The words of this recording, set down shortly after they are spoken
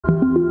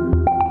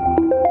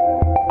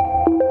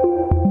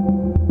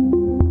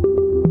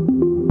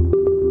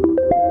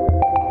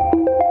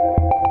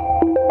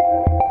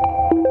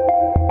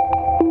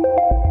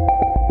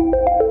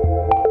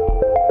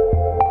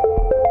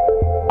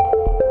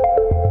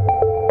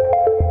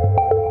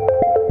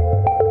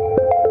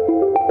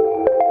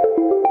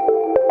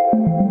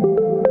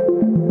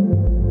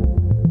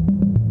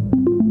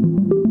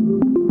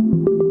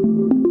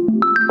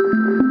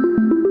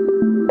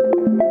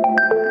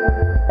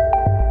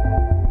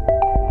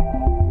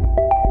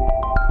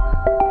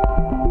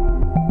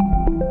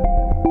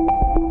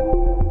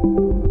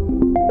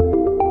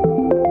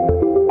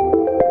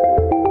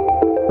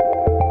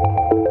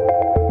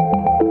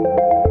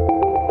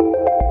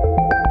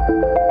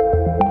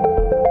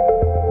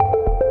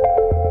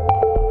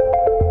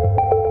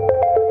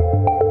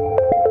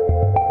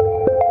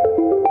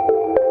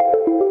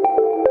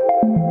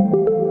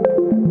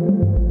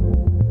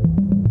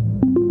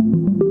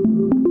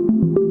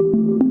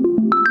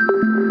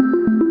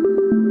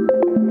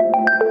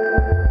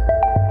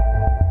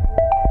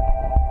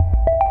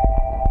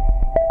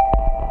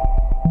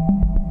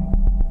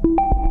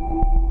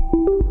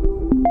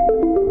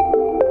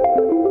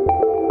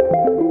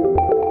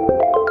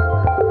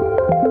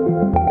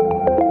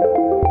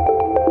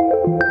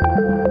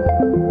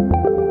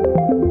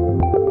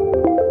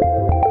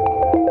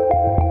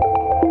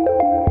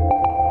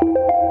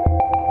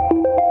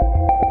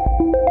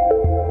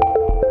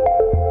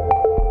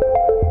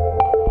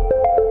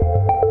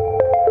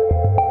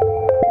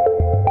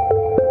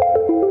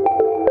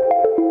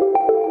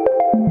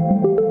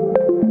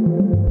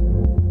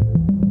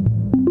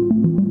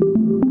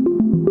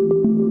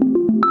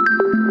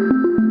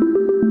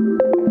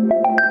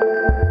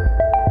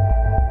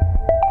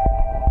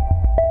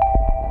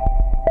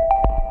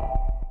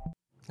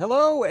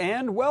Hello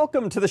and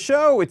welcome to the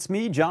show. It's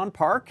me, John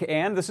Park,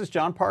 and this is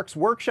John Park's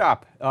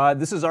Workshop.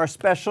 This is our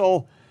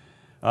special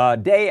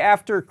day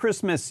after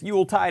Christmas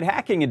Yuletide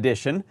Hacking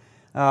Edition,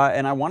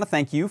 and I want to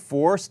thank you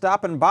for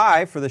stopping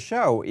by for the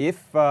show.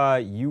 If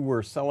you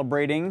were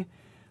celebrating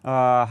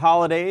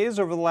holidays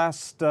over the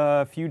last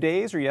few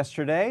days or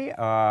yesterday,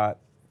 I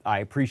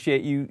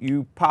appreciate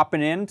you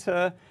popping in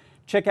to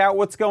check out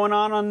what's going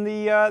on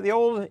the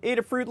old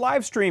Adafruit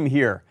live stream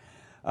here.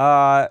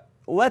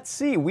 Let's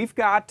see, we've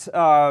got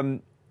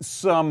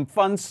some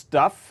fun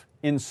stuff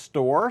in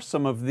store,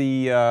 some of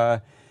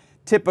the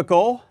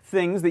typical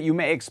things that you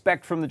may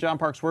expect from the John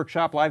Park's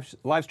Workshop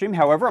live stream.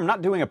 However, I'm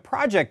not doing a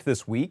project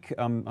this week.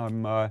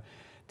 I'm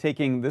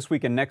taking this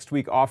week and next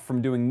week off from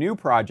doing new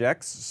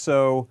projects.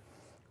 So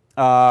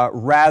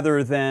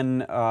rather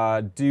than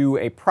do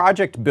a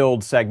project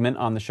build segment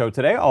on the show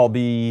today, I'll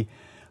be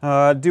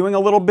doing a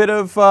little bit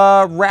of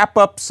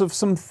wrap-ups of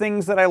some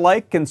things that I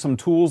like and some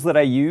tools that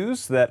I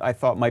use that I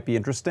thought might be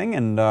interesting,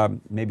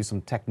 and maybe some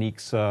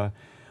techniques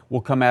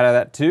will come out of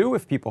that too.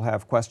 If people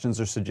have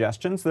questions or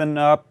suggestions, then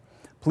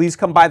please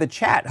come by the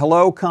chat.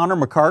 Hello, Connor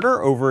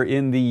McCarter over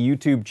in the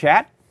YouTube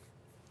chat.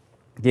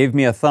 Gave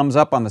me a thumbs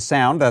up on the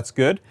sound, that's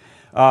good.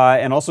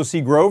 And also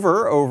see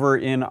Grover over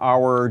in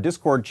our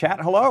Discord chat.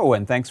 Hello,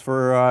 and thanks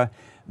for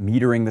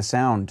metering the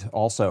sound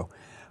also.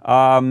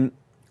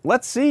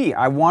 Let's see,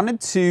 I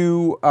wanted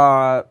to,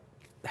 how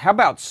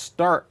about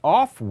start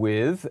off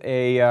with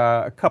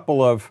a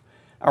couple of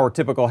our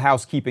typical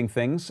housekeeping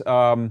things.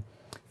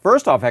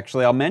 First off,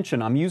 actually, I'll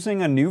mention I'm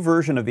using a new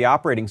version of the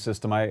operating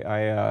system.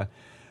 I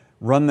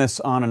run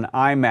this on an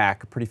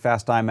iMac, a pretty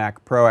fast iMac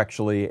Pro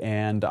actually,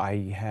 and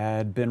I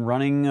had been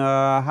running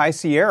High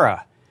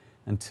Sierra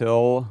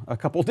until a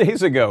couple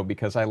days ago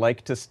because I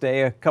like to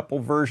stay a couple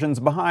versions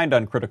behind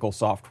on critical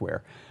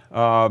software.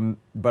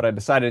 But I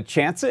decided to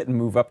chance it and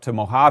move up to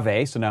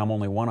Mojave, so now I'm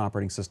only one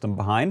operating system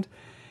behind.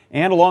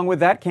 And along with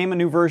that came a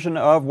new version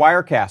of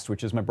Wirecast,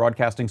 which is my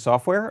broadcasting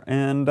software,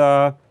 and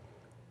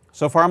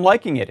so far I'm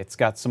liking it. It's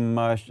got some,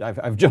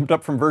 I've jumped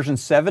up from version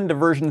 7 to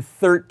version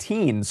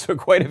 13, so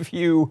quite a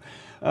few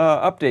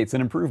updates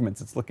and improvements.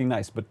 It's looking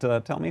nice, but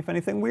tell me if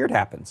anything weird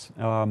happens.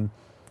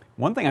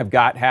 One thing I've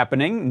got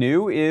happening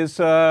new is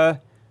I've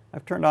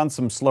turned on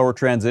some slower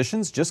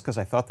transitions just because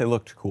I thought they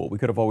looked cool. We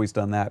could have always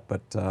done that,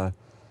 but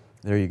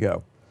there you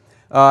go.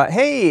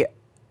 Hey,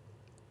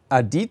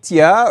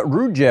 Aditya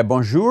Rouge,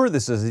 bonjour.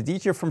 This is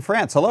Aditya from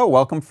France. Hello,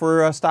 welcome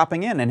for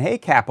stopping in. And hey,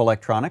 Cap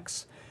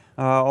Electronics,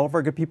 all of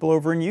our good people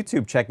over in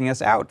YouTube checking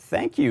us out.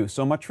 Thank you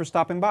so much for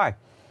stopping by.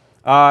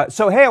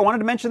 So hey, I wanted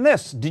to mention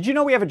this. Did you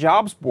know we have a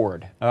jobs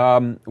board?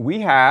 We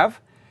have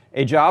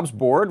a jobs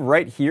board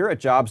right here at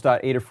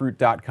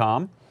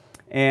jobs.adafruit.com.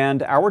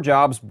 And our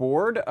jobs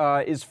board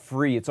is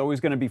free. It's always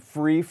going to be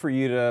free for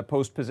you to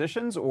post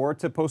positions or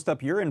to post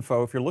up your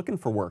info if you're looking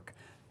for work.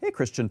 Hey,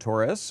 Christian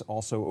Torres,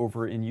 also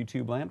over in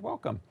YouTube land,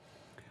 welcome.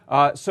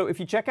 So if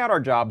you check out our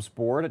jobs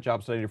board at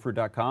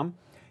jobs.adafruit.com,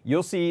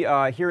 you'll see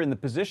here in the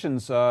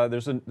positions,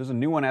 there's a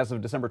new one as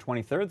of December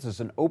 23rd. This is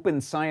an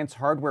open science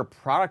hardware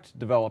product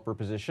developer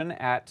position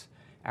at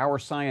Our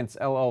Science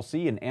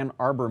LLC in Ann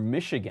Arbor,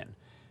 Michigan.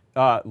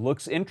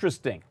 Looks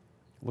interesting.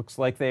 Looks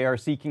like they are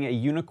seeking a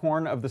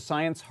unicorn of the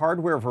science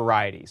hardware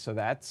variety, so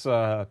that's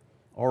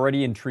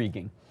already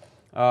intriguing.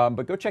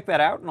 But go check that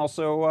out, and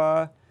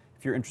also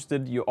if you're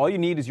interested, all you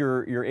need is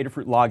your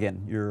Adafruit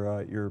login,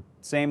 your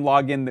same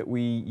login that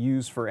we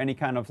use for any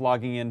kind of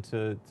logging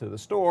into the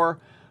store,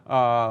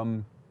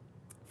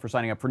 for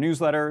signing up for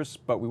newsletters,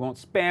 but we won't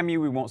spam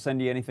you, we won't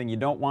send you anything you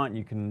don't want,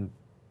 you can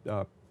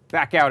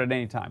back out at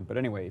any time. But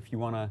anyway, if you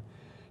want to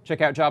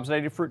check out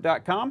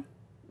jobs.adafruit.com,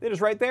 it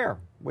is right there,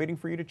 waiting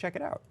for you to check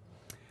it out.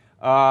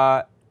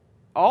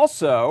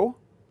 Also,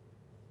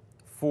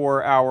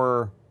 for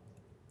our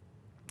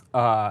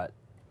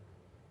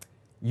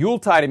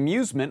Yuletide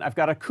amusement, I've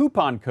got a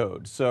coupon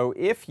code. So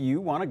if you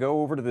want to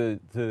go over to the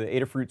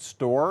Adafruit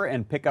store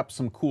and pick up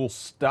some cool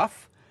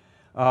stuff,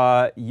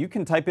 you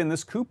can type in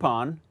this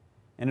coupon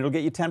and it'll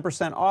get you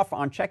 10% off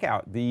on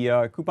checkout.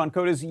 The coupon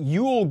code is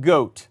Yule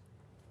Goat.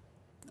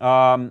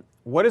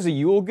 What is a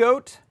Yule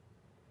Goat?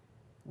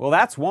 Well,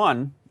 that's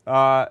one.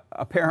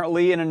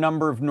 Apparently in a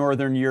number of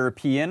Northern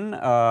European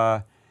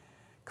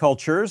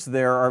cultures,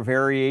 there are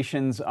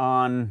variations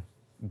on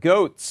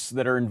goats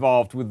that are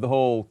involved with the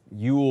whole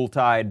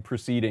Yuletide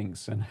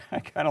proceedings, and I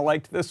kind of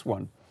liked this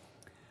one.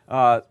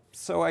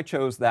 So I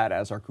chose that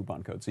as our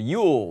coupon code. So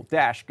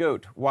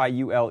Yule-Goat,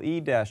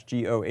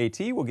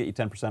 Y-U-L-E-G-O-A-T, will get you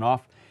 10%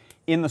 off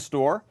in the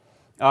store.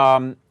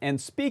 And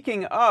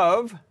speaking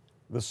of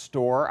the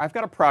store, I've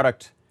got a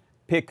product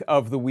pick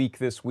of the week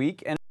this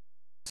week, and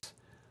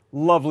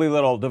lovely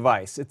little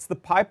device. It's the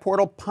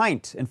PiPortal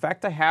Pint. In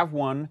fact, I have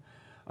one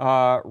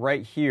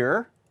right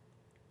here.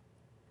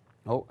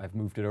 Oh, I've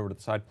moved it over to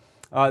the side.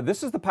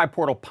 This is the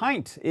PiPortal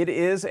Pint. It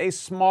is a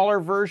smaller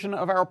version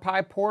of our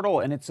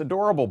PiPortal, and it's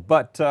adorable.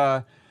 But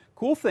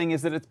cool thing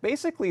is that it's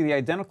basically the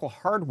identical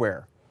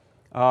hardware.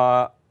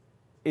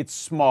 It's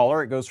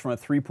smaller. It goes from a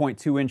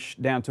 3.2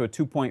 inch down to a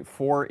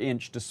 2.4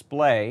 inch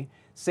display.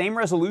 Same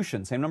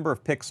resolution, same number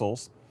of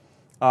pixels.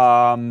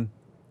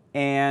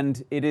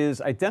 And it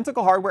is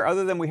identical hardware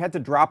other than we had to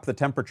drop the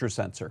temperature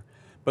sensor.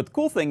 But the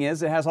cool thing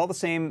is it has all the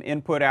same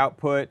input,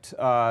 output,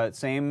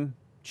 same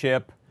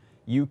chip.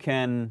 You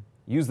can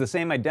use the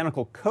same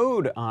identical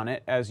code on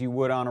it as you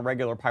would on a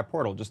regular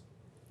PyPortal. Just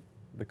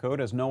the code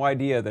has no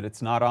idea that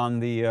it's not on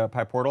the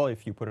PyPortal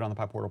if you put it on the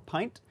PyPortal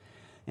Pint.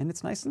 And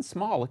it's nice and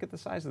small. Look at the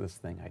size of this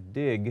thing. I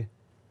dig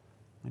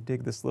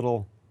this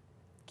little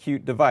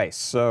cute device.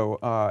 So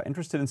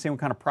interested in seeing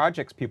what kind of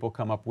projects people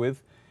come up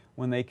with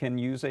when they can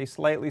use a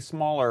slightly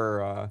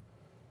smaller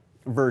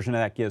version of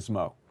that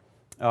gizmo.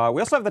 We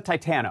also have the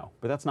Titano,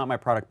 but that's not my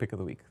product pick of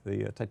the week.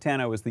 The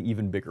Titano is the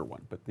even bigger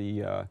one, but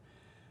the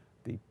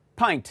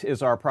Pint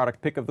is our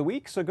product pick of the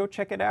week, so go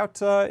check it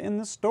out in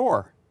the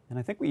store. And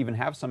I think we even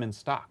have some in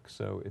stock,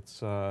 so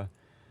it's,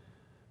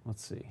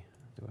 let's see,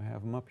 do I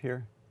have them up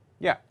here?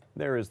 Yeah,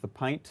 there is the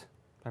Pint,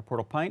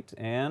 PyPortal Pint,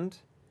 and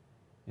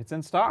it's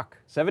in stock.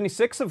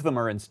 76 of them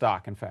are in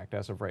stock, in fact,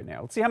 as of right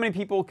now. Let's see how many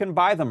people can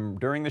buy them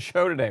during the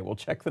show today. We'll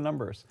check the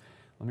numbers.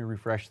 Let me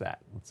refresh that.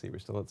 Let's see, we're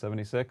still at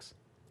 76?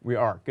 We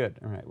are, good.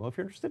 All right, well, if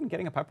you're interested in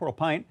getting a PyPortal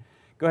Pint,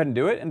 go ahead and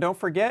do it. And don't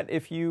forget,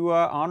 if you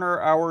honor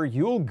our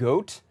Yule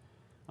Goat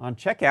on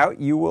checkout,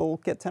 you will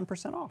get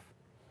 10%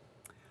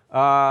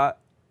 off.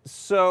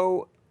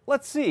 So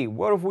let's see,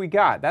 what have we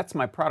got? That's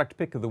my product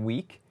pick of the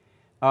week.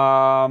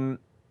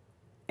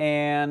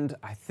 And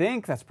I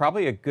think that's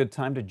probably a good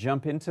time to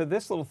jump into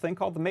this little thing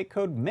called the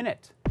MakeCode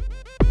Minute.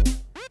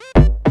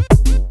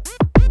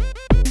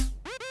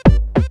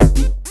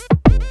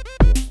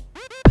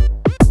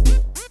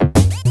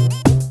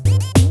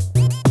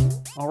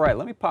 All right,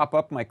 let me pop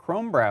up my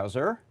Chrome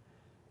browser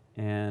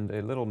and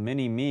a little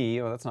mini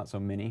me. Oh, that's not so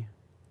mini.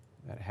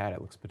 That hat,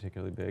 it looks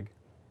particularly big.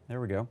 There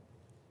we go.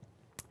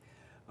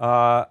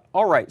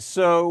 All right,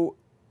 so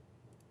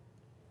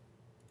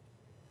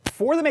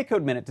for the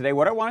MakeCode Minute today,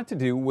 what I wanted to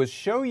do was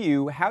show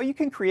you how you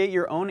can create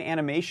your own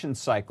animation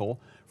cycle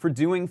for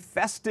doing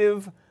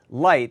festive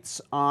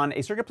lights on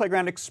a Circuit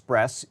Playground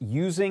Express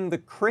using the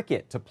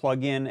Cricut to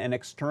plug in an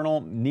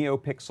external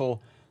NeoPixel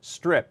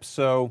strip.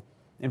 So,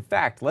 in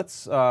fact,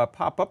 let's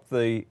pop up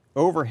the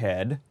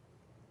overhead,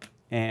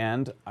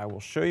 and I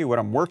will show you what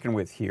I'm working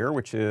with here,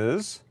 which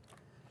is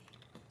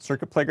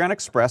Circuit Playground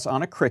Express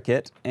on a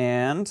Cricut,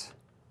 and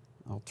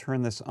I'll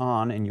turn this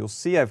on, and you'll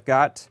see I've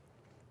got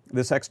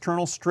this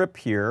external strip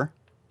here.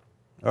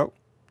 Oh,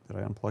 did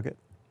I unplug it?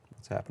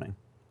 What's happening?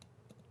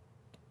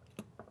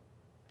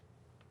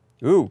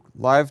 Ooh,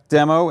 live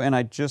demo, and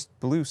I just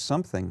blew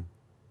something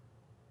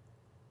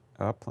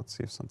up. Let's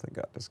see if something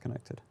got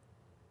disconnected.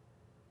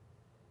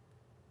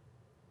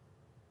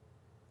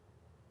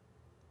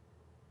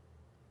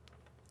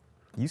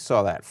 You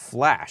saw that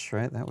flash,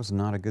 right? That was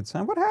not a good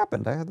sign. What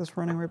happened? I had this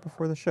running right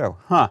before the show.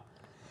 Huh.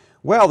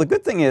 Well, the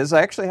good thing is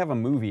I actually have a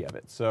movie of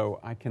it, so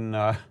I can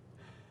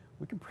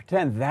we can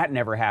pretend that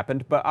never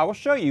happened. But I will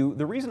show you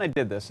the reason I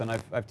did this, and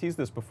I've teased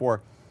this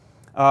before.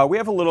 We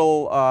have a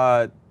little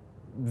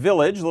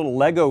village, a little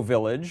Lego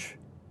village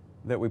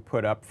that we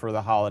put up for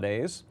the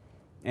holidays,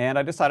 and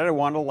I decided I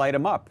wanted to light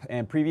them up.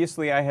 And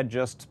previously I had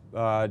just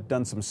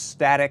done some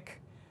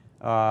static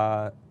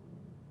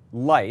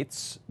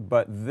lights,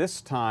 but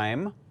this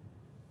time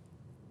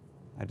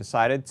I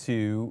decided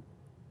to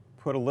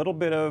put a little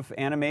bit of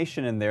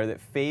animation in there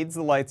that fades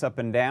the lights up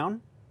and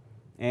down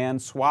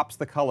and swaps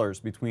the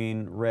colors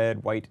between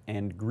red, white,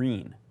 and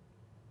green.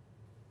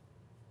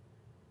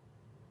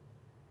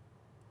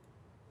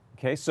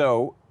 Okay,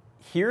 so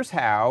here's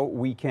how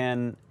we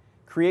can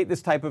create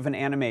this type of an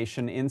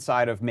animation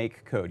inside of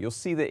MakeCode. You'll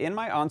see that in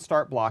my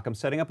onStart block, I'm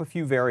setting up a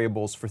few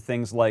variables for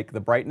things like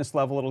the brightness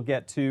level it'll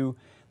get to,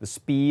 the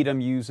speed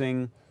I'm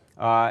using,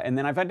 and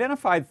then I've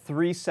identified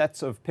 3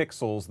 sets of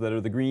pixels that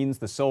are the greens,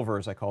 the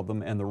silvers, I called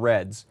them, and the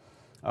reds.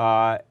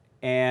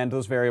 And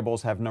those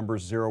variables have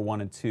numbers 0,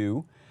 1, and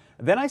 2.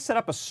 Then I set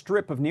up a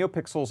strip of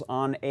NeoPixels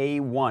on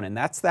A1, and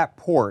that's that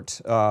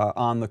port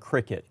on the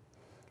Cricut.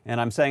 And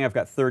I'm saying I've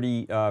got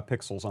 30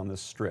 pixels on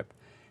this strip.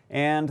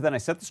 And then I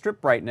set the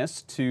strip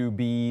brightness to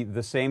be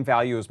the same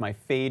value as my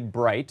fade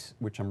bright,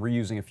 which I'm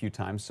reusing a few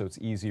times, so it's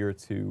easier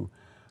to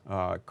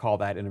call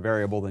that in a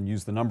variable than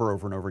use the number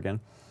over and over again.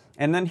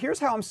 And then here's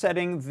how I'm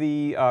setting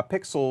the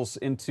pixels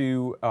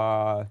into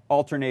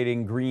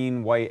alternating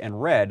green, white,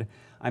 and red.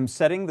 I'm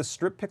setting the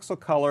strip pixel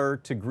color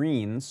to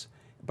greens,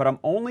 but I'm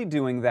only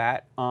doing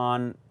that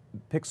on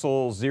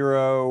pixel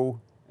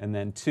 0, and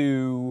then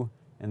 2,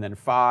 and then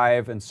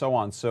 5, and so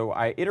on. So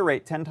I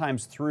iterate 10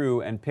 times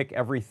through and pick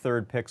every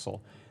 3rd pixel.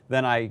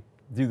 Then I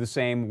do the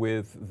same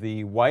with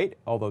the white,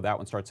 although that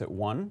one starts at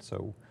 1,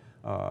 so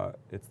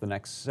it's the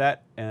next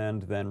set,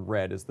 and then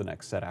red is the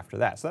next set after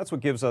that. So that's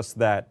what gives us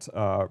that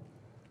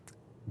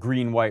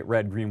green, white,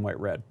 red, green, white,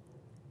 red.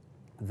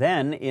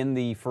 Then in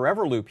the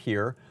forever loop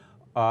here,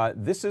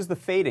 this is the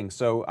fading.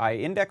 So I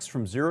index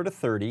from 0 to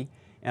 30,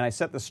 and I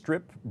set the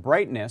strip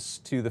brightness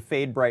to the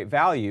fade bright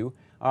value,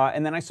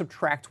 and then I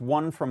subtract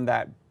 1 from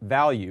that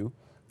value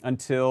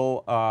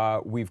until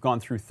we've gone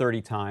through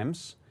 30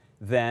 times.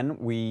 then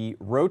we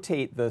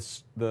rotate the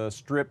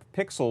strip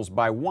pixels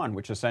by 1,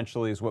 which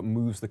essentially is what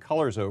moves the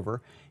colors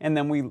over, and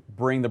then we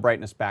bring the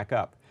brightness back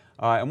up.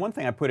 And one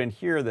thing I put in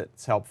here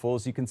that's helpful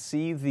is you can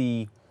see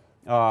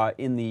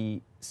in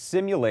the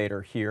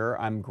simulator here,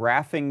 I'm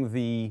graphing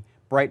the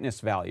brightness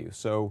value.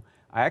 So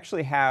I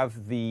actually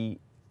have the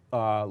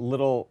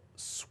little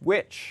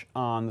switch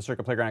on the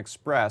Circuit Playground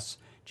Express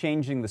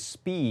changing the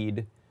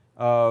speed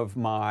of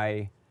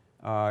my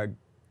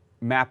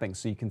mapping.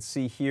 So you can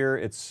see here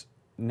it's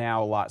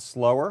now a lot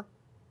slower.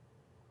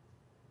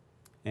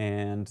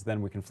 And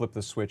then we can flip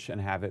the switch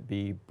and have it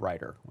be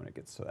brighter when it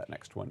gets to that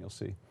next one, you'll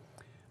see.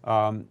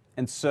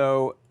 And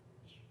so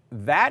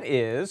that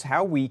is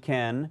how we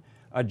can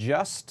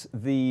adjust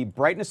the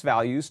brightness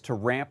values to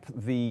ramp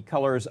the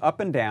colors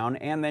up and down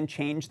and then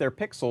change their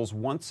pixels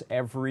once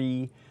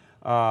every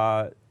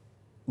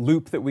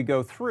loop that we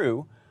go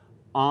through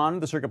on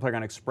the Circuit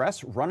Playground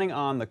Express running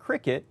on the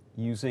Cricket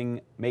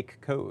using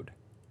MakeCode.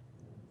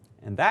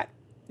 And that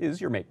is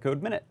your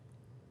MakeCode Minute.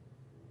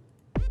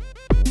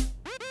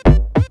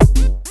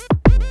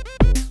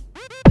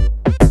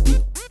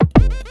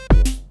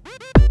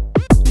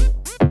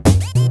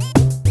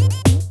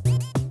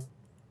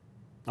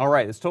 All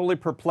right, it's totally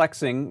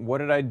perplexing. What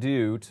did I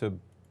do to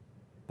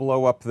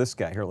blow up this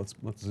guy? Here, let's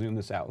zoom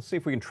this out. Let's see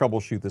if we can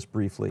troubleshoot this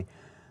briefly.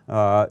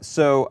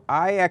 So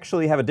I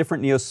actually have a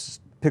different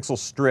NeoPixel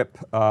strip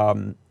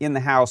in the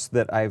house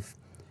that I've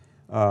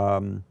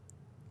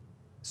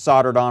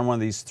soldered on one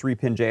of these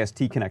 3-pin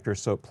JST connectors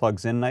so it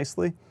plugs in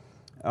nicely.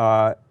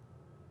 The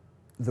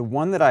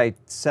one that I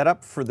set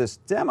up for this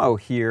demo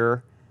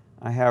here,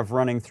 I have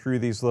running through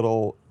these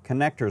little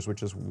connectors,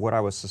 which is what I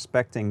was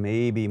suspecting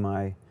maybe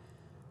my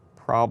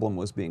problem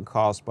was being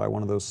caused by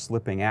one of those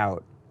slipping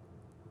out.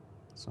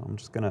 So I'm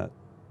just going to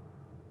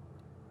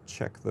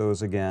check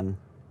those again.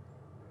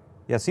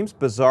 Yeah, it seems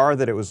bizarre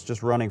that it was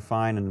just running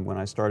fine, and when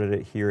I started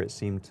it here, it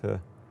seemed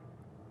to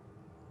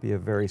be a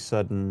very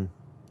sudden...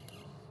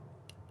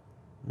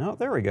 No,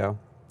 there we go.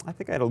 I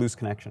think I had a loose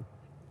connection.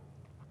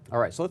 All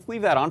right, so let's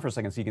leave that on for a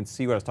second so you can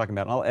see what I was talking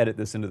about, and I'll edit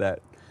this into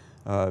that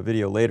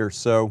video later.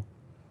 So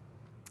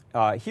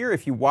here,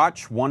 if you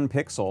watch one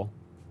pixel,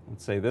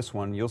 let's say this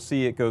one, you'll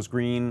see it goes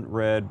green,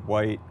 red,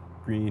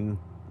 green,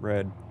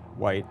 red,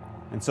 white.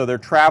 And so they're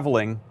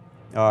traveling.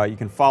 You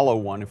can follow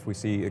one if we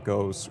see it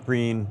goes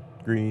green,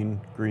 green,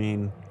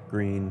 green,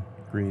 green,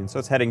 green. So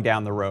it's heading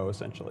down the row,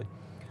 essentially.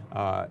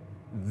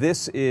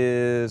 This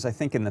is, I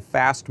think, in the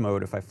fast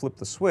mode. If I flip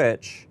the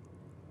switch,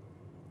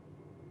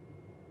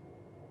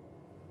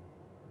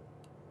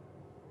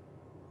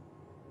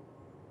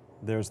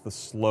 there's the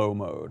slow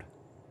mode.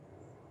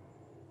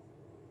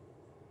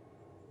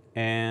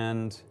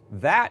 And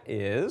that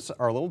is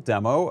our little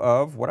demo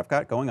of what I've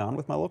got going on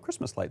with my little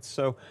Christmas lights.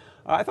 So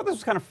I thought this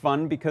was kind of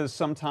fun because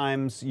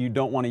sometimes you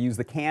don't want to use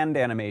the canned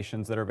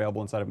animations that are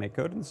available inside of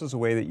MakeCode. And this is a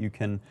way that you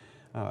can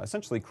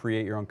essentially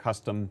create your own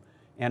custom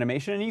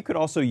animation. And you could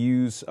also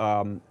use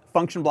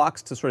function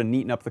blocks to sort of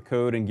neaten up the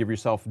code and give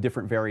yourself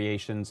different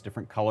variations,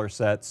 different color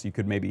sets. You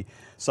could maybe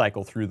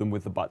cycle through them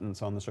with the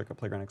buttons on the Circuit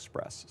Playground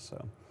Express.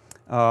 So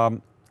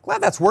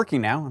glad that's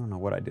working now. I don't know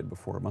what I did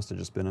before. It must have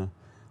just been a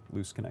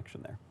loose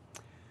connection there.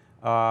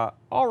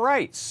 All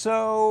right,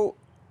 so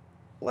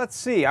let's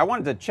see. I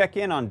wanted to check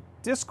in on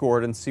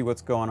Discord and see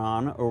what's going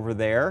on over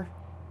there.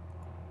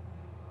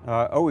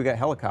 Oh, we got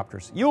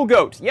helicopters. Yule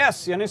Goat,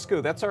 yes,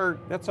 Yanisku. That's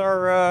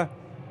our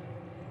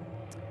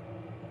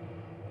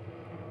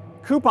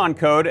coupon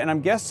code, and I'm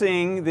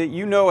guessing that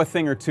you know a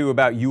thing or two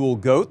about Yule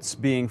Goats,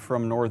 being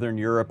from Northern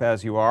Europe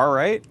as you are,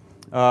 right?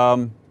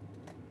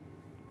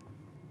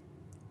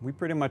 We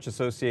pretty much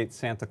associate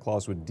Santa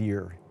Claus with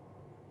deer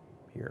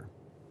here.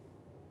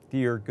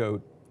 Deer,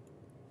 goat,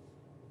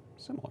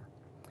 similar.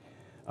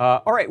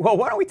 All right, well,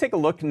 why don't we take a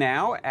look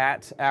now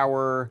at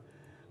our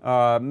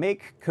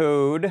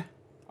MakeCode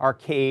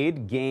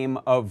Arcade Game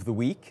of the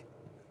Week.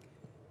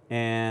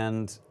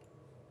 And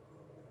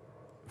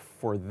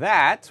for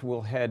that,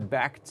 we'll head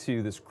back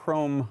to this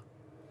Chrome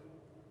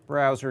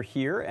browser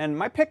here. And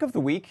my pick of the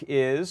week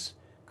is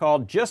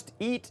called Just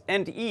Eat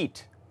and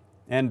Eat.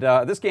 And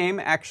this game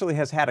actually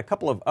has had a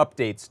couple of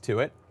updates to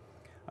it.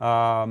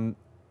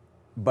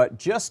 But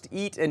Just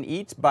Eat and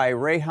Eat by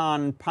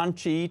Rehan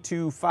Panchi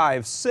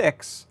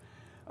 256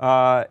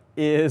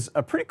 is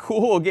a pretty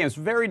cool game. It's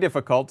very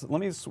difficult.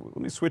 Let me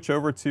switch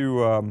over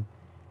to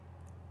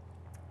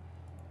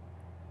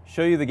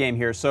show you the game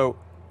here. So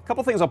a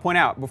couple things I'll point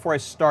out before I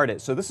start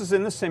it. So this is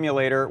in the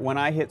simulator. When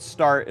I hit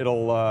start,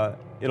 it'll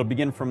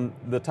begin from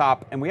the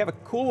top, and we have a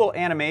cool little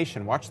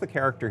animation. Watch the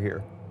character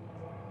here.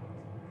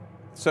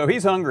 So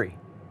he's hungry.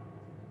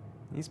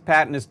 He's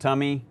patting his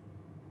tummy.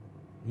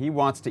 He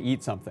wants to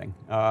eat something.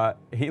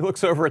 He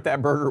looks over at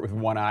that burger with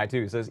one eye,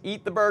 too. He says,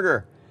 "Eat the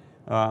burger."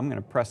 I'm going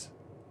to press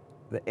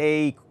the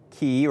A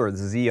key, or the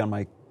Z on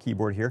my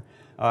keyboard here,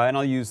 and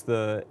I'll use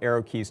the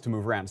arrow keys to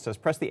move around. It says,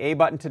 press the A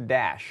button to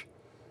dash.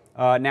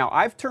 Now,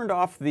 I've turned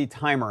off the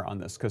timer on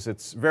this because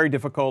it's very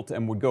difficult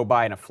and would go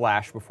by in a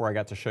flash before I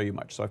got to show you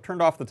much. So I've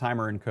turned off the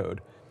timer in code.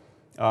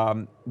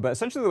 But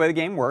essentially the way the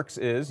game works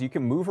is you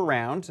can move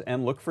around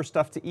and look for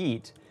stuff to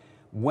eat.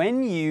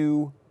 When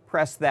you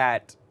press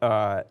that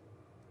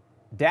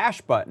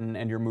dash button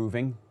and you're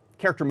moving, the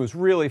character moves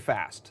really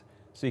fast.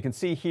 So you can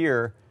see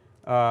here,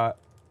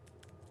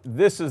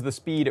 this is the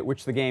speed at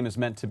which the game is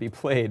meant to be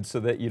played so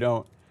that you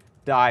don't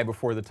die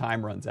before the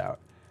time runs out.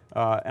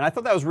 And I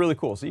thought that was really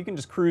cool. So you can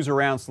just cruise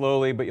around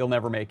slowly, but you'll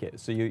never make it.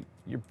 So you're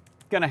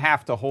going to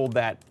have to hold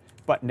that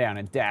button down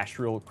and dash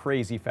real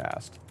crazy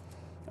fast.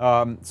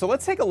 So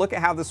let's take a look at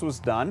how this was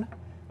done.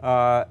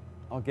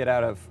 I'll get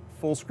out of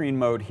full screen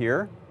mode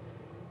here.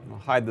 I'll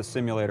hide the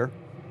simulator.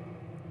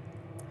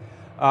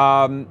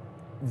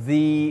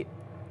 The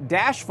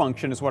dash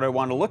function is what I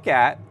want to look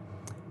at.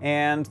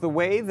 And the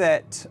way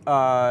that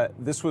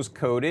this was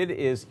coded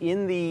is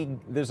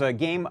there's a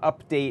game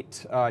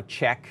update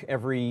check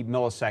every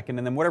millisecond,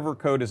 and then whatever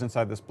code is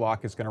inside this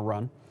block is going to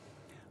run.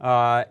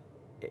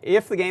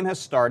 If the game has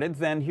started,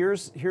 then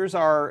here's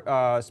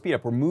our speed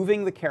up. We're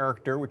moving the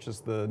character, which is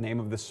the name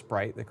of this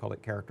sprite, they call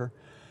it character,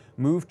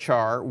 move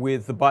char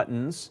with the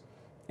buttons,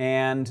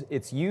 and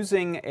it's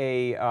using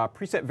a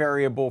preset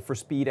variable for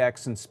speed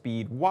X and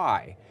speed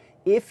Y.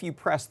 If you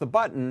press the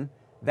button,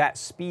 that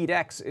speed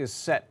X is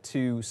set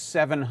to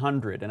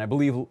 700, and I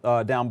believe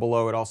down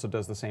below it also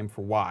does the same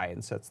for Y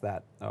and sets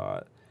that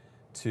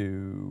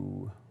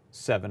to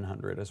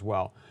 700 as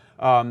well.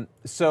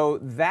 So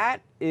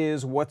that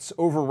is what's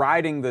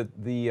overriding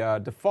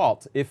the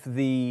default. If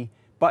the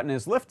button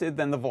is lifted,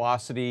 then the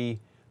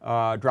velocity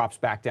drops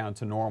back down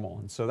to normal.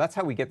 And so that's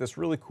how we get this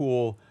really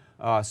cool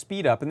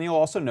speed up. And you'll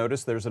also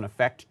notice there's an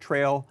effect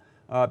trail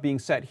being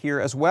set here,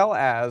 as well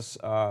as,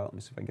 let me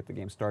see if I can get the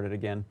game started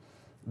again.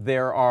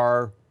 There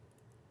are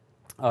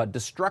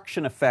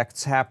destruction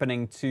effects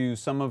happening to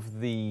some of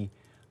the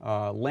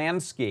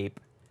landscape.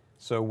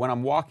 So when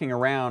I'm walking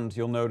around,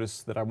 you'll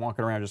notice that I'm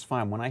walking around just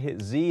fine. When I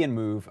hit Z and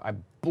move, I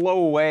blow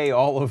away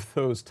all of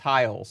those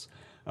tiles,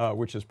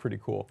 which is pretty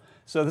cool.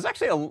 So there's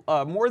actually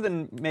more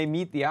than may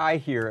meet the eye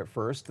here at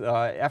first.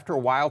 After a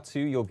while,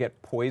 too, you'll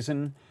get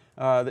poison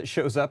that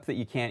shows up that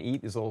you can't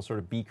eat. These little sort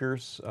of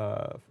beakers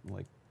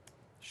like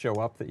show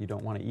up that you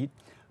don't want to eat.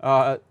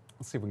 Let's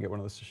see if we can get one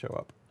of those to show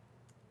up.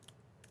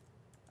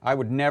 I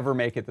would never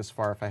make it this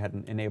far if I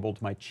hadn't enabled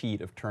my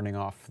cheat of turning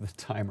off the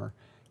timer,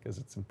 because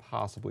it's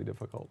impossibly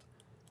difficult.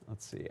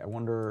 Let's see, I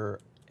wonder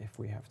if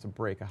we have to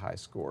break a high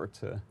score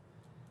to...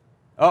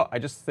 Oh, I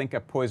just think a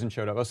poison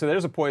showed up. Oh, so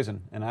there's a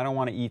poison, and I don't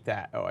want to eat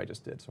that. Oh, I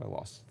just did, so I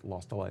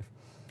lost a life.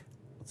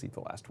 Let's eat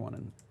the last one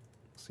and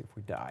see if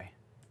we die.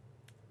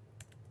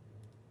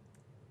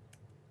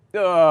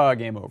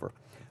 Game over.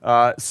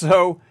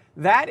 So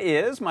that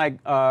is my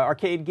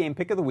arcade game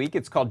pick of the week.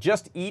 It's called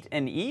Just Eat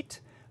and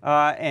Eat.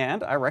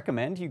 And I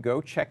recommend you go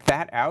check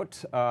that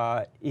out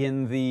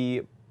in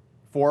the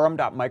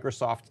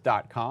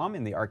forum.microsoft.com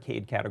in the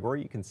arcade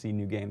category. You can see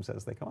new games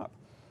as they come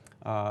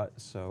up.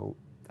 So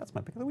that's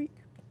my pick of the week.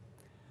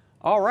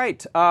 All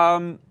right.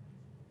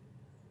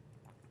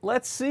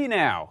 Let's see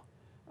now.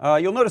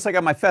 You'll notice I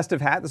got my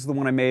festive hat. This is the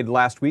one I made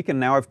last week, and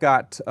now I've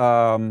got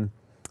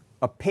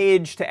a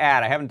page to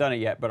add. I haven't done it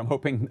yet, but I'm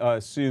hoping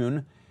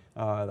soon.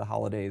 The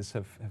holidays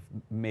have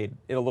made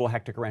it a little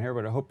hectic around here,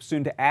 but I hope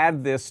soon to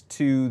add this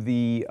to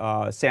the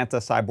Santa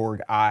Cyborg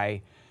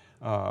Eye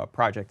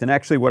project. And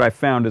actually what I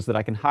found is that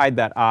I can hide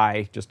that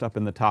eye just up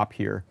in the top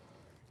here.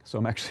 So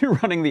I'm actually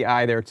running the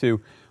eye there too,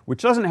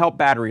 which doesn't help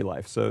battery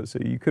life. So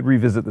you could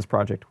revisit this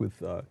project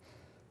with,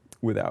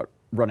 without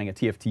running a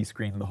TFT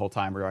screen the whole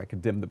time, or I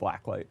could dim the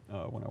blacklight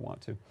when I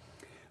want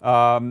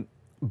to.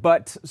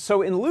 But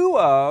so in lieu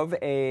of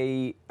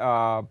a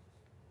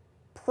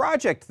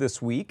project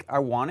this week, I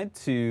wanted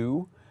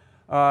to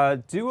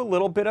do a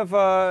little bit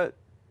of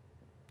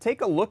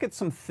take a look at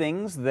some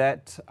things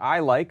that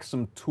I like,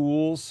 some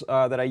tools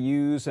that I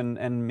use,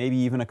 and maybe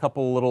even a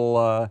couple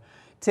little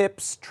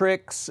tips,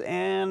 tricks,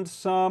 and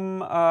some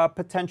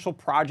potential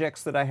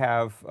projects that I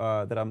have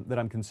that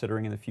I'm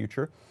considering in the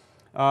future.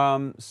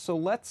 So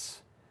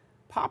let's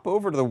pop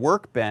over to the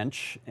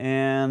workbench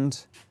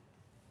and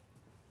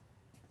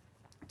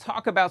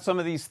talk about some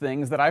of these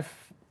things that I've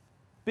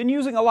been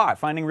using a lot,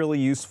 finding really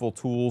useful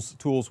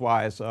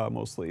tools-wise,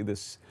 mostly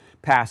this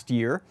past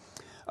year.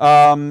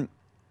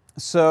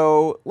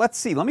 So let's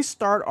see. Let me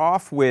start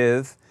off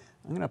with,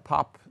 I'm going to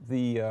pop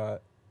the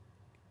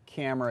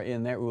camera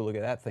in there. Ooh, look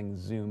at that thing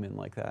zoom in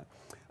like that.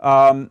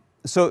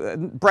 So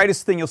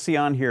brightest thing you'll see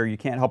on here, you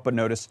can't help but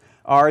notice,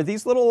 are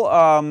these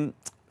little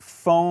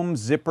foam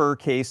zipper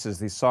cases,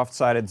 these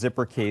soft-sided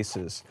zipper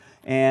cases.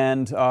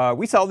 And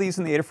we sell these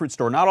in the Adafruit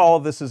store. Not all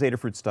of this is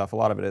Adafruit stuff, a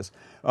lot of it is.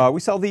 We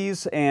sell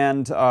these,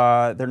 and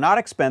they're not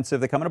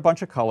expensive. They come in a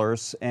bunch of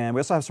colors, and we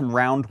also have some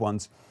round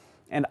ones.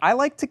 And I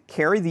like to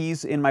carry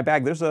these in my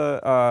bag. There's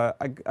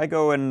I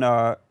go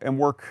and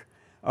work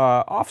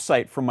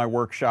off-site from my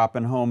workshop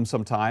and home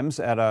sometimes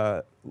at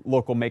a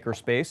local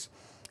makerspace.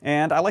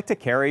 And I like to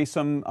carry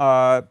some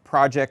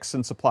projects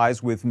and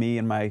supplies with me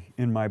in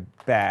my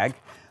bag.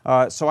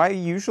 So I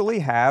usually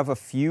have a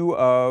few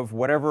of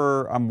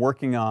whatever I'm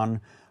working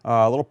on,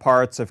 little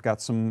parts. I've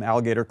got some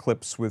alligator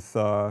clips with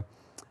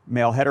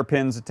male header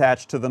pins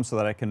attached to them so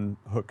that I can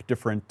hook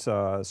different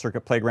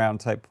Circuit Playground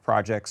type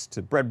projects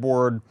to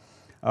breadboard.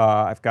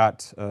 I've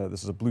got,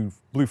 this is a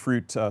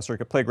Bluefruit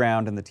Circuit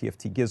Playground and the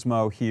TFT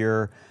Gizmo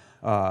here.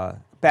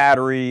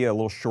 Battery, a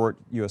little short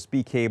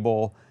USB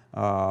cable,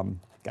 got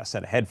a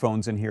set of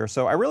headphones in here.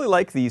 So I really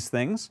like these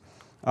things,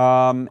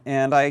 and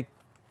I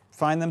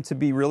find them to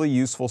be really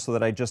useful so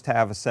that I just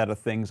have a set of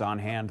things on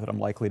hand that I'm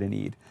likely to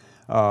need.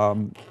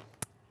 Another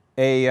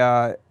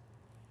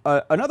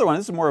one,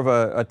 this is more of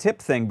a tip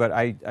thing, but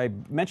I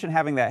mentioned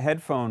having that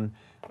headphone.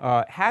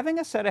 Having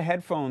a set of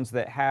headphones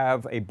that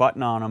have a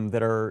button on them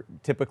that are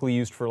typically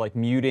used for like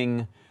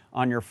muting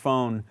on your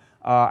phone,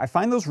 I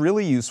find those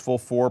really useful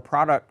for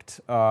product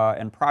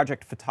and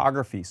project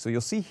photography. So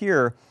you'll see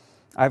here,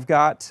 I've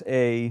got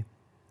a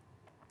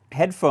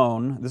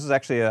headphone. This is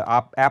actually an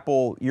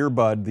Apple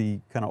earbud, the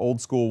kind of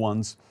old school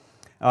ones.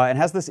 It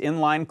has this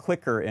inline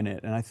clicker in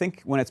it, and I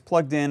think when it's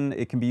plugged in,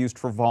 it can be used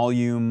for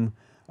volume,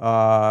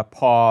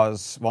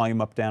 pause,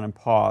 volume up, down, and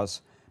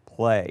pause,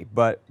 play.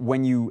 But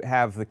when you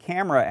have the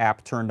camera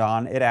app turned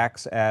on, it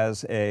acts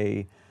as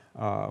a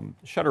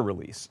shutter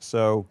release.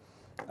 So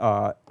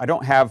I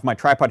don't have my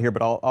tripod here,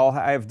 but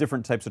I have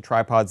different types of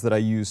tripods that I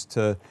use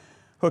to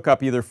hook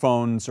up either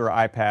phones or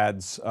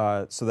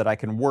iPads so that I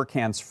can work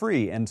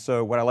hands-free. And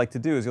so what I like to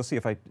do is, you'll see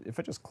if I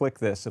just click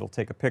this, it'll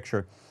take a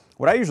picture.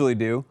 What I usually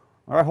do,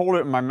 I hold it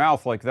in my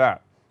mouth like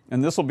that.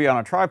 And this will be on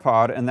a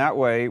tripod, and that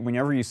way,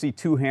 whenever you see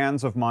two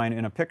hands of mine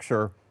in a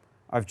picture,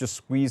 I've just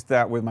squeezed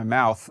that with my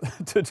mouth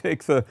to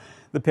take the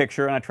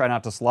picture, and I try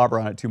not to slobber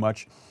on it too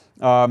much.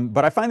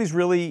 But I find these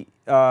really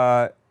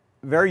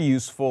very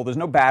useful. There's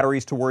no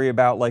batteries to worry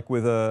about, like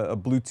with a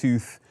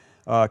Bluetooth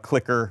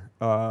clicker,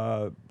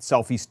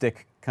 selfie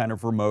stick kind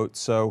of remote.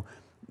 So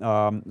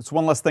it's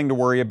one less thing to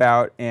worry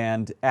about,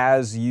 and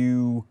as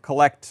you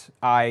collect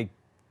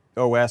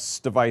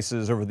iOS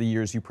devices over the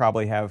years, you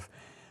probably have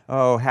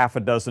half a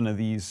dozen of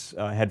these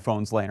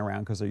headphones laying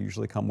around because they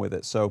usually come with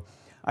it. So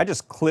I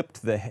just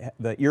clipped the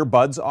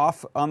earbuds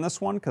off on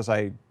this one because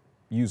I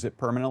use it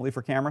permanently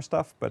for camera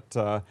stuff, but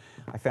I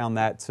found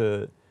that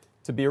to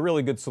be a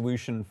really good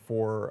solution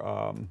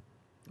for,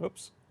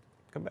 oops,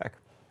 come back.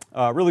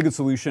 Really good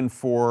solution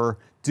for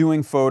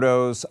doing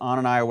photos on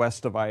an iOS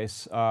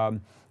device.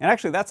 And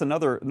actually, that's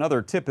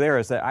another tip there,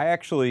 is that I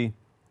actually,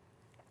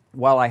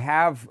 while I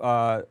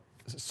have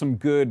some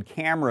good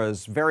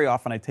cameras, very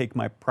often I take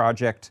my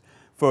project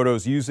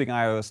photos using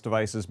iOS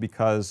devices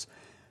because,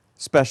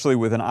 especially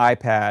with an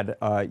iPad,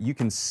 you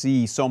can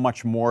see so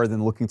much more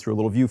than looking through a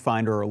little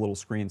viewfinder or a little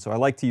screen. So I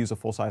like to use a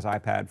full-size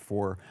iPad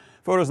for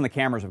photos, and the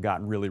cameras have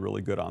gotten really,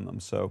 really good on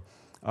them. So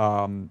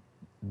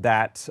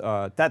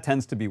that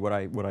tends to be what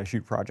I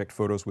shoot project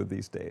photos with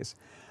these days.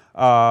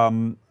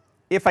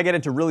 If I get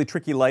into really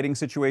tricky lighting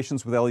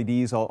situations with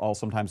LEDs, I'll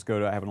sometimes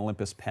I have an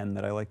Olympus pen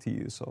that I like to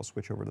use, so I'll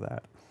switch over to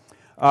that.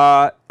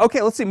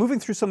 Okay, let's see, moving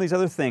through some of these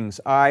other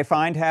things. I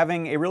find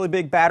having a really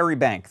big battery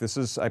bank. This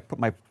is, I put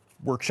my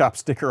workshop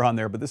sticker on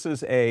there, but this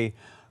is a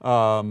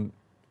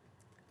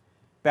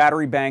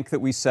battery bank that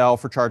we sell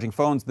for charging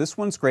phones. This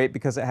one's great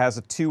because it has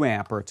a 2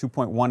 amp or a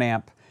 2.1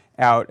 amp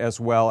out as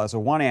well as a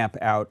 1 amp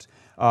out.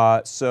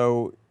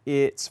 So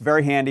it's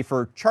very handy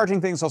for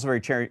charging things, also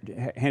very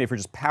handy for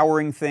just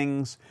powering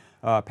things,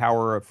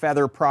 power a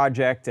feather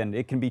project, and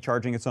it can be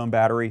charging its own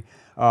battery.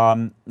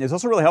 It's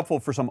also really helpful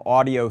for some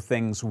audio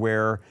things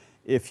where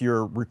if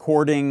you're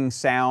recording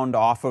sound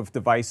off of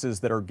devices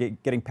that are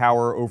getting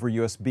power over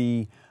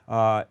USB,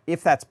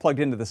 if that's plugged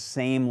into the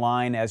same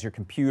line as your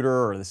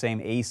computer or the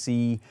same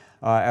AC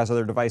as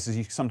other devices,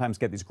 you sometimes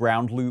get these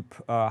ground loop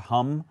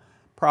hum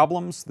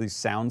problems, these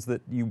sounds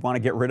that you want to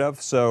get rid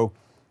of. So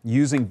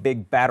using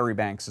big battery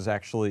banks is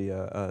actually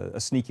a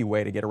sneaky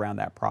way to get around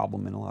that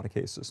problem in a lot of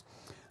cases.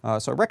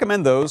 So I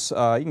recommend those. You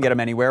can get them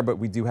anywhere, but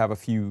we do have a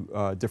few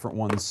different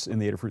ones in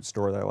the Adafruit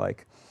store that I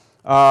like.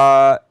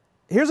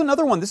 Here's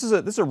another one. This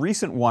is a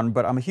recent one,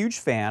 but I'm a huge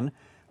fan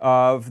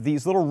of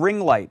these little ring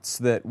lights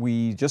that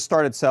we just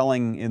started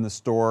selling in the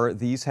store.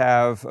 These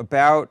have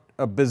about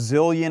a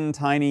bazillion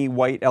tiny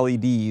white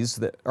LEDs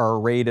that are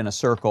arrayed in a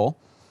circle.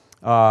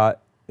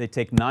 They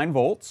take 9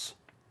 volts.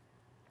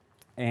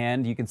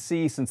 And you can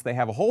see, since they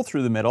have a hole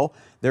through the middle,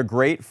 they're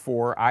great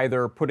for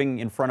either putting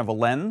in front of a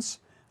lens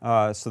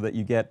so that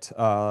you get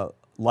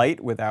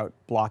light without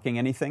blocking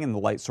anything, and the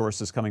light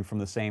source is coming from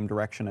the same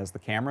direction as the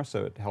camera,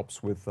 so it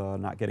helps with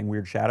not getting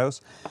weird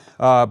shadows.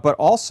 But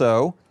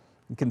also,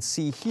 you can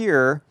see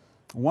here,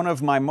 one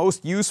of my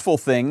most useful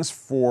things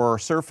for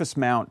surface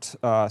mount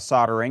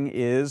soldering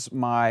is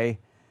my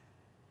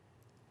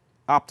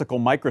optical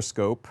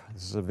microscope.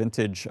 This is a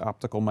vintage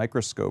optical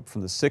microscope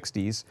from the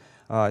 60s.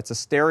 It's a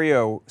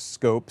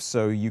stereoscope,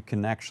 so you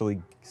can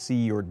actually see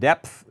your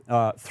depth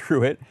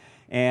through it.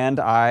 And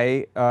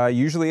I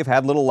usually have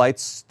had little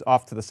lights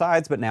off to the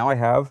sides, but now I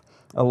have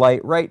a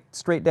light right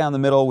straight down the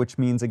middle, which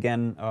means,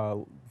 again,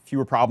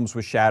 fewer problems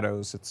with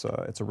shadows. It's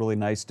a really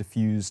nice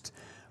diffused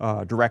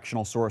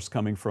directional source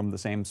coming from the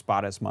same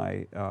spot as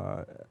my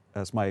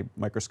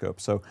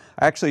microscope. So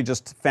I actually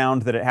just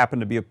found that it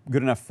happened to be a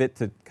good enough fit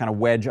to kind of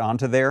wedge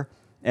onto there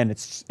and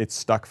it's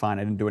stuck fine.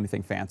 I didn't do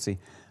anything fancy.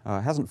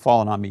 It hasn't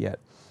fallen on me yet.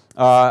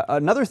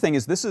 Another thing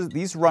is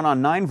these run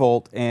on 9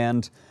 volt,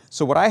 and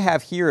so what I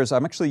have here is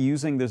I'm actually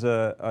using, there's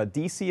a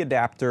DC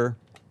adapter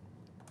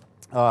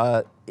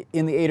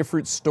in the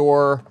Adafruit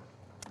store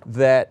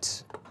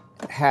that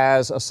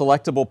has a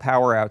selectable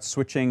power out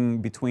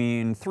switching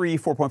between 3,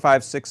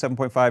 4.5, 6,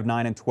 7.5,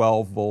 9, and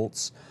 12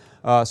 volts.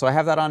 So I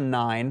have that on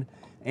 9,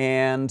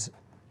 and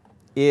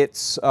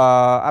it's,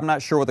 I'm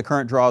not sure what the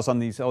current draw is on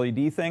these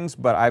LED things,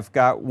 but I've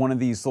got one of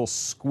these little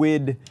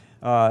squid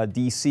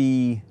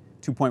DC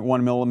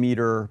 2.1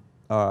 millimeter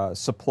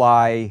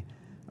supply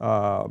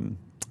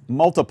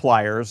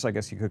multipliers, I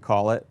guess you could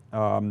call it,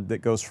 that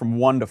goes from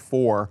 1 to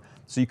 4.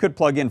 So you could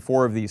plug in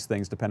 4 of these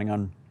things depending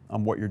on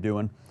what you're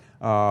doing.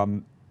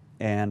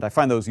 And I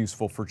find those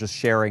useful for just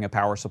sharing a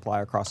power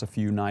supply across a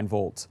few 9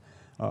 volt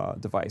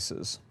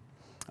devices.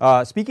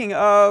 Speaking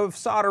of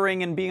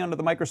soldering and being under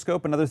the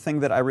microscope, another thing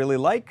that I really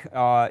like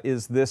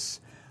is this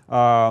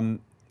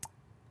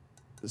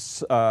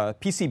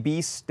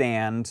PCB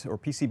stand or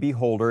PCB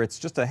holder. It's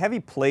just a heavy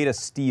plate of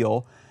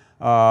steel,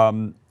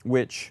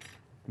 which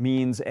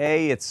means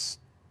it's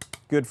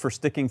good for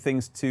sticking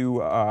things to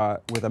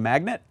with a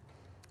magnet,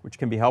 which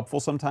can be helpful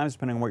sometimes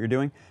depending on what you're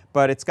doing.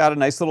 But it's got a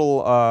nice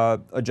little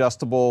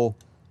adjustable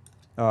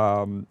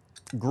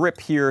grip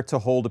here to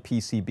hold a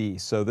PCB.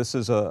 So this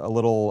is a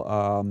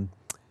little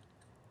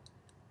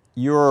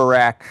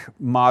Eurorack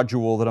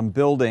module that I'm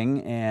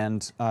building,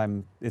 and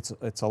it's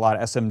a lot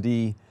of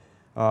SMD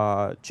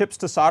chips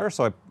to solder,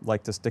 so I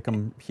like to stick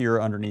them here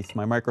underneath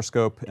my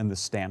microscope, and this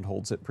stand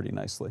holds it pretty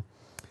nicely.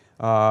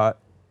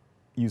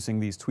 Using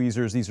these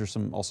tweezers, these are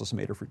also some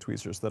Adafruit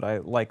tweezers that I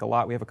like a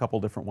lot. We have a couple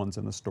different ones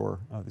in the store.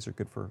 These are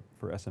good for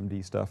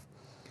SMD stuff.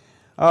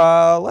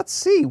 Let's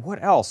see,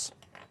 what else?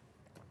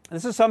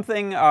 This is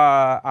something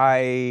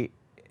I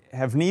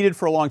have needed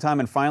for a long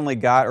time and finally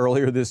got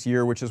earlier this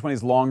year, which is one of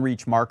these long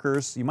reach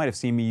markers. You might have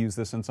seen me use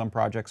this in some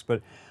projects,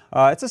 but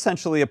it's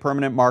essentially a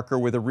permanent marker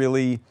with a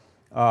really,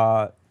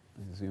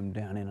 zoom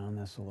down in on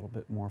this a little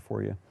bit more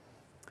for you.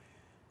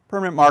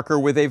 Permanent marker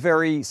with a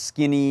very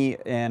skinny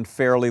and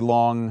fairly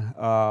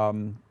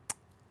long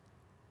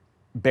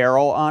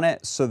barrel on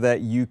it so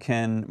that you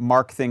can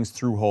mark things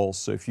through holes.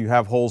 So if you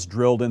have holes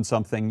drilled in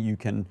something, you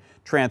can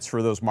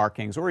transfer those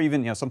markings, or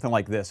even something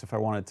like this. If I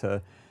wanted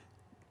to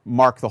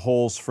mark the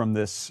holes from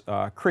this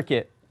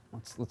Cricut,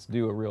 let's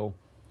do a real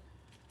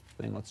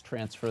thing. Let's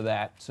transfer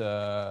that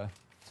to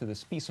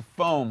this piece of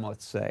foam.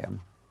 Let's say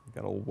I've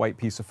got a white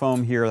piece of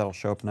foam here that'll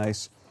show up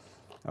nice.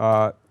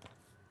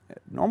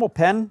 Normal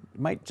pen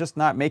might just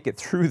not make it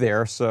through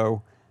there,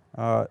 so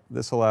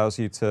this allows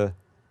you to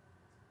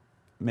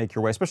make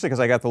your way, especially because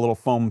I got the little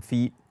foam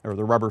feet or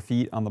the rubber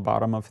feet on the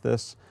bottom of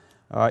this.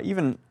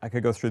 Even I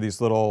could go through these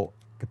little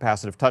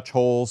capacitive touch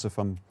holes if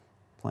I'm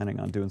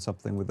planning on doing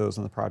something with those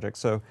in the project.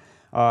 So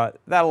that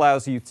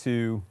allows you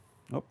to,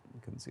 oh, I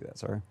couldn't see that,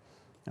 sorry.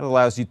 It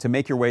allows you to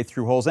make your way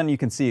through holes, and you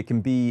can see it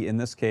can be, in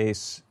this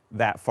case,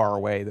 that far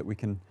away that we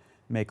can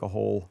make a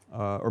hole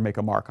or make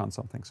a mark on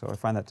something. So I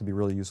find that to be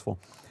really useful.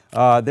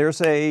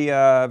 There's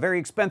a very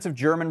expensive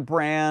German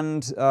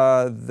brand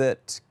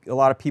that a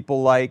lot of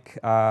people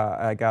like.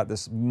 I got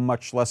this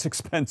much less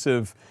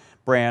expensive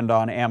brand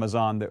on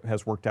Amazon that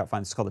has worked out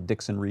fine. It's called a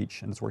Dixon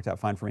Reach, and it's worked out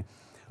fine for me.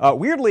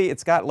 Weirdly,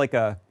 it's got like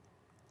a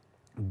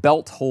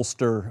belt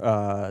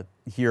holster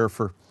here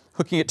for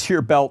hooking it to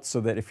your belt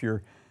so that if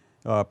you're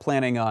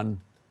planning on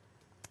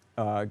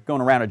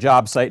going around a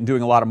job site and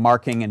doing a lot of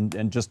marking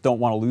and just don't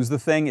want to lose the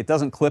thing, it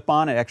doesn't clip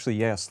on. It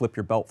actually, slip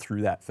your belt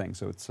through that thing.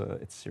 So it's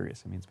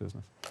serious. It means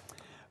business.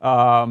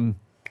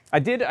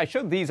 I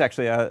showed these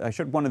actually. I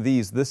showed one of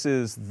these. This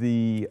is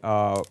the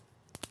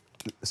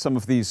some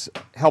of these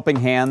helping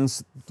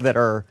hands that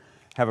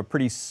have a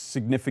pretty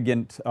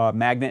significant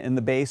magnet in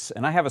the base,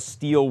 and I have a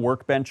steel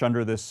workbench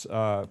under this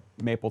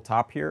maple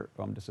top here.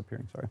 Oh, I'm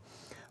disappearing.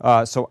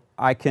 Sorry. So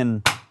I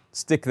can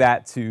stick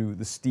that to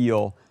the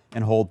steel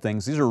and hold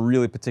things. These are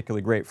really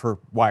particularly great for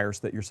wires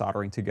that you're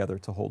soldering together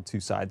to hold two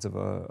sides of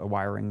a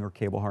wiring or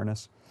cable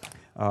harness.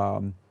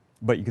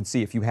 But you can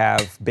see if you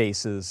have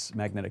bases,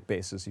 magnetic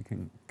bases, you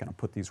can kind of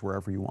put these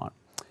wherever you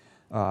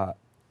want.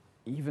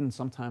 Even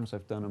sometimes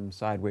I've done them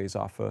sideways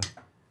off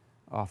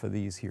of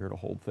these here to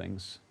hold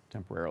things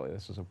temporarily.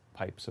 This is a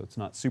pipe, so it's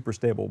not super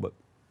stable, but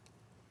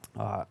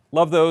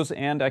love those,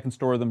 and I can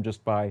store them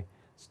just by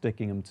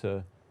sticking them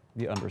to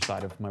the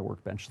underside of my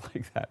workbench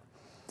like that.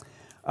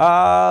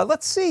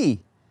 Let's see.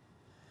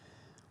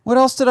 What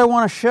else did I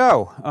want to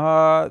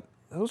show?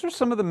 Those are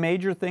some of the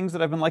major things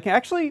that I've been liking.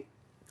 Actually,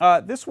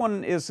 this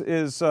one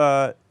is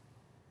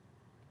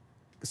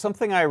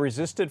something I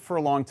resisted for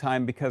a long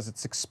time because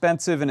it's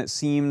expensive and it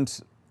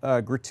seemed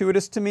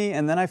gratuitous to me,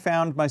 and then I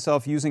found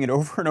myself using it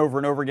over and over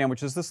and over again,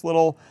 which is this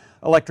little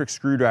electric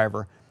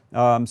screwdriver.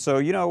 So,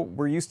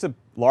 we're used to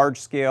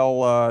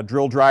large-scale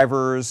drill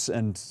drivers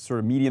and sort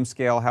of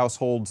medium-scale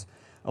household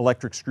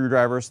electric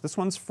screwdrivers. This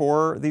one's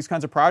for these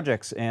kinds of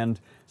projects, and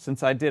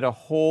since I did a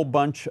whole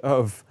bunch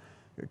of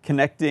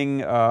connecting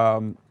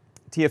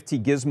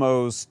TFT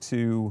gizmos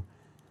to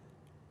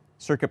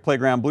Circuit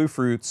Playground Blue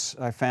Fruits,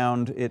 I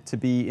found it to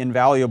be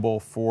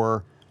invaluable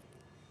for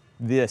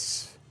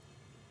this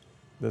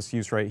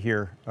use right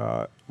here,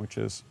 which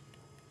is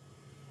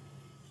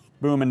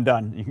boom and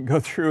done. You can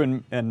go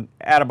through and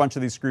add a bunch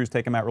of these screws,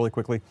 take them out really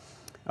quickly.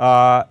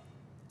 I'm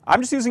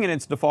just using it in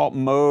its default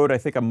mode. I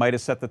think I might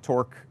have set the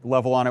torque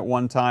level on it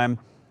one time.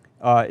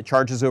 It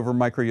charges over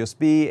micro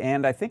USB,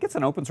 and I think it's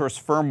an open source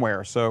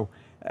firmware, so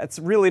it's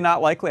really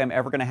not likely I'm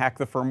ever going to hack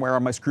the firmware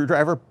on my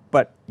screwdriver,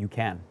 but you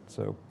can,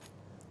 so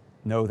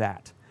know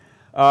that.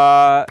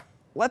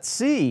 Let's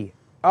see,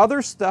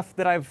 other stuff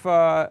that I've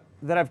got.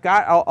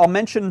 I'll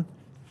mention,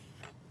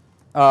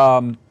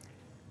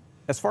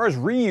 as far as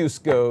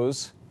reuse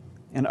goes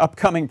and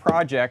upcoming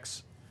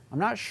projects, I'm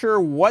not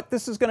sure what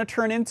this is going to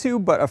turn into,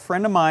 but a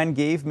friend of mine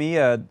gave me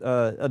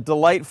a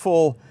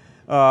delightful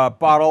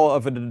bottle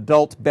of an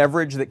adult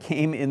beverage that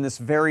came in this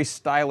very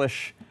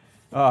stylish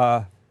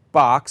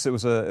box. It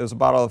was a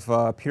bottle of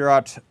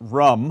Pirat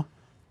rum,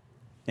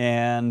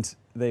 and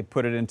they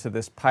put it into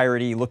this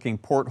piratey looking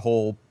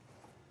porthole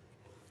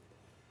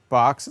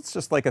box. It's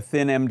just like a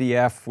thin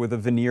MDF with a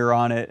veneer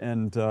on it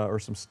and or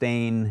some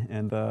stain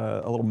and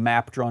a little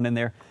map drawn in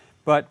there.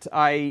 But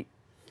I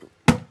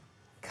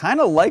kind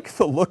of like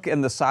the look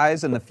and the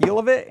size and the feel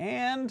of it,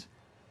 and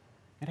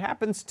it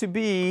happens to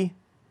be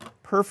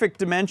perfect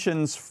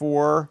dimensions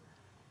for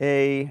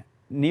a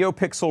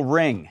NeoPixel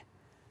ring.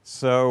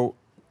 So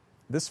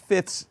this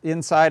fits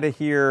inside of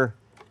here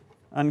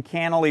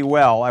uncannily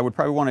well. I would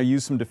probably want to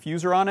use some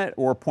diffuser on it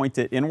or point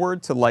it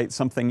inward to light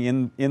something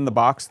in the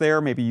box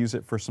there, maybe use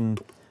it for some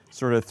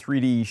sort of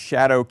 3D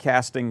shadow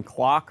casting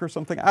clock or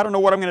something. I don't know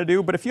what I'm going to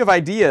do, but if you have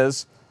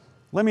ideas,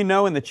 let me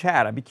know in the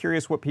chat. I'd be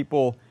curious what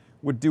people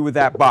would do with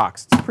that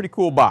box. It's a pretty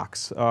cool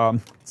box.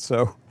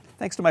 So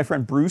thanks to my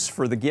friend Bruce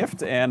for the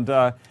gift, and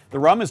the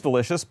rum is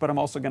delicious, but I'm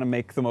also going to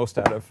make the most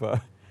out of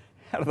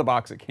the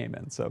box it came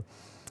in. So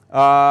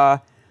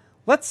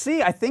let's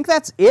see. I think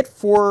that's it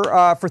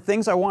for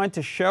things I wanted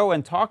to show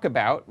and talk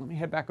about. Let me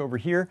head back over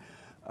here.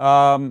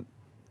 I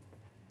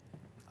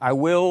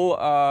will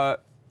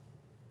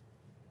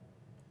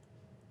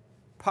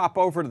pop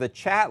over to the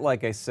chat,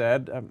 like I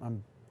said.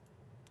 I'm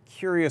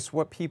curious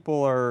what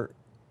people are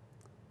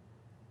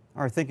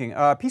thinking.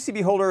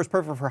 PCB holder is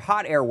perfect for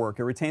hot air work.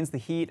 It retains the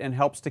heat and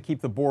helps to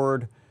keep the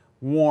board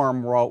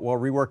warm while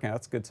reworking.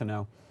 That's good to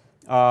know.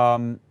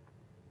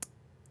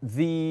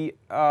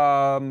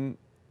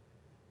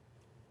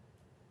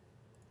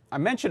 I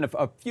mentioned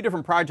a few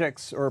different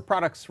projects, or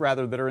products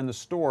rather, that are in the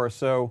store,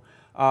 so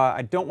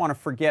I don't want to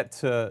forget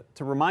to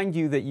remind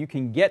you that you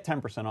can get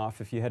 10% off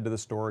if you head to the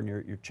store and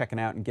you're checking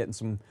out and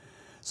getting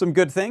some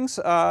good things,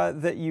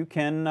 that you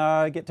can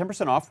get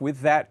 10% off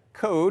with that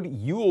code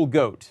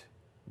YuleGoat.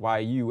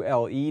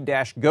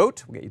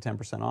 YULE-GOAT will get you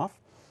 10% off.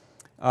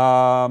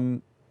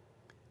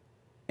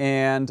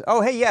 And,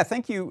 oh, hey, yeah,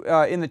 thank you.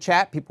 In the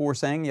chat, people were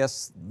saying,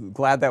 yes,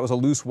 glad that was a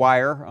loose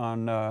wire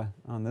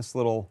on this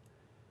little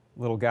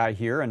guy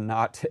here and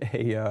not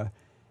a,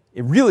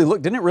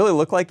 didn't it really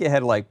look like it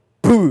had like,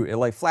 boo, it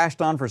like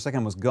flashed on for a second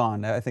and was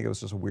gone. I think it was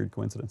just a weird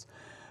coincidence.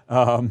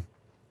 Connor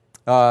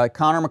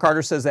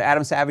McCarter says that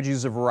Adam Savage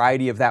uses a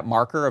variety of that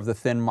marker, of the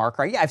thin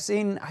marker. Yeah, I've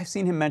seen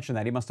him mention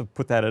that. He must have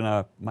put that in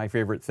a my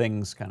favorite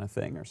things kind of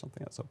thing or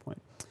something at some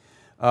point.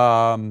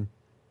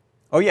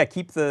 Oh yeah,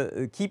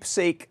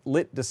 keepsake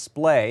lit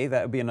display.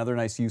 That would be another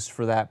nice use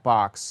for that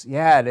box.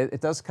 Yeah,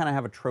 it does kind of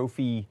have a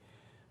trophy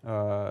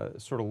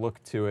sort of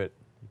look to it.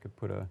 You could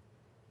put a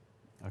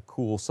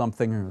cool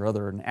something or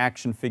other, an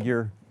action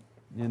figure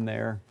in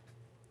there.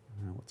 I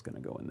don't know what's going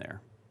to go in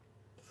there.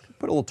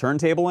 Put a little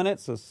turntable in it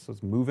so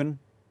it's moving.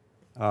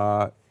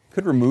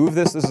 Could remove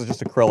this. This is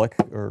just acrylic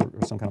or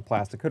some kind of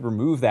plastic. Could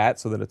remove that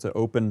so that it's an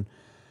open,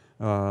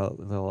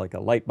 like a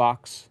light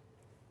box.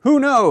 Who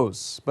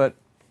knows? But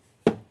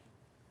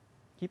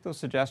keep those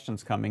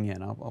suggestions coming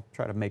in. I'll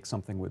try to make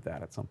something with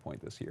that at some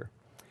point this year.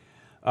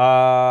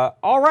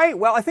 All right.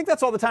 Well, I think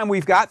that's all the time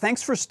we've got.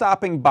 Thanks for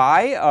stopping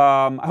by.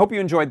 I hope you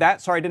enjoyed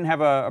that. Sorry I didn't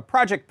have a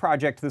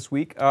project this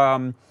week.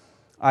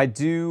 I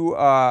do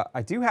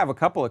have a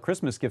couple of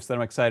Christmas gifts that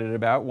I'm excited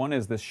about. One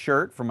is this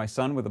shirt for my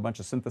son with a bunch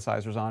of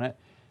synthesizers on it.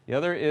 The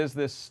other is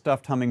this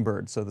stuffed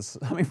hummingbird. So this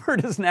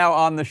hummingbird is now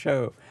on the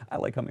show. I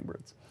like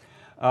hummingbirds.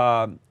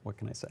 What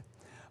can I say?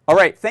 All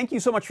right, thank you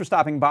so much for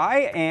stopping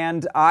by,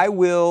 and I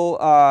will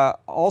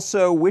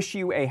also wish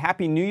you a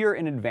Happy New Year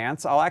in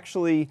advance. I'll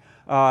actually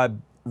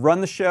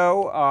run the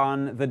show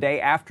on the day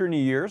after New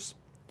Year's.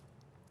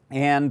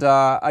 And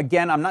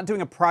again, I'm not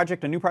doing a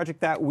new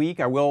project that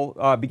week. I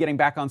will be getting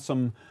back on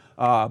some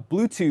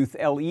Bluetooth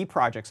LE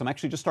projects. I'm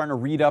actually just starting to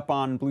read up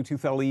on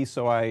Bluetooth LE,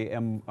 so I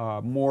am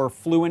more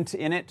fluent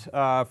in it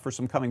for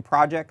some coming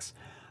projects.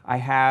 I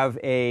have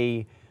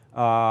a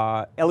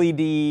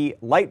LED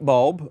light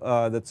bulb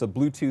that's a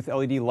Bluetooth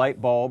LED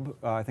light bulb.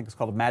 I think it's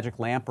called a Magic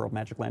Lamp or a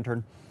Magic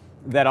Lantern,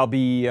 that I'll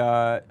be,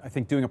 I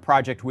think, doing a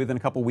project with in a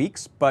couple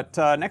weeks. But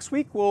next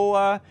week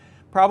we'll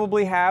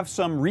probably have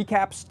some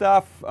recap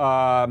stuff,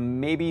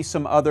 maybe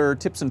some other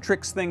tips and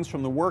tricks things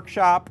from the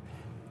workshop,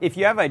 If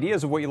you have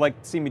ideas of what you'd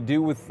like to see me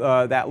do with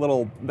that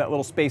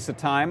little space of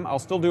time, I'll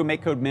still do a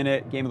Make Code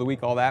Minute, Game of the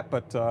Week, all that.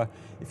 But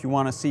if you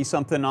want to see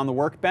something on the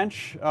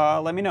workbench,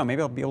 let me know.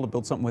 Maybe I'll be able to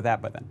build something with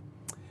that by then.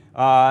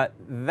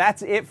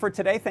 That's it for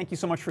today. Thank you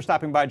so much for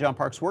stopping by John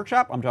Park's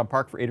Workshop. I'm John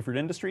Park for Adafruit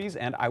Industries,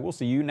 and I will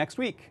see you next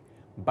week.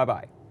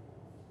 Bye-bye.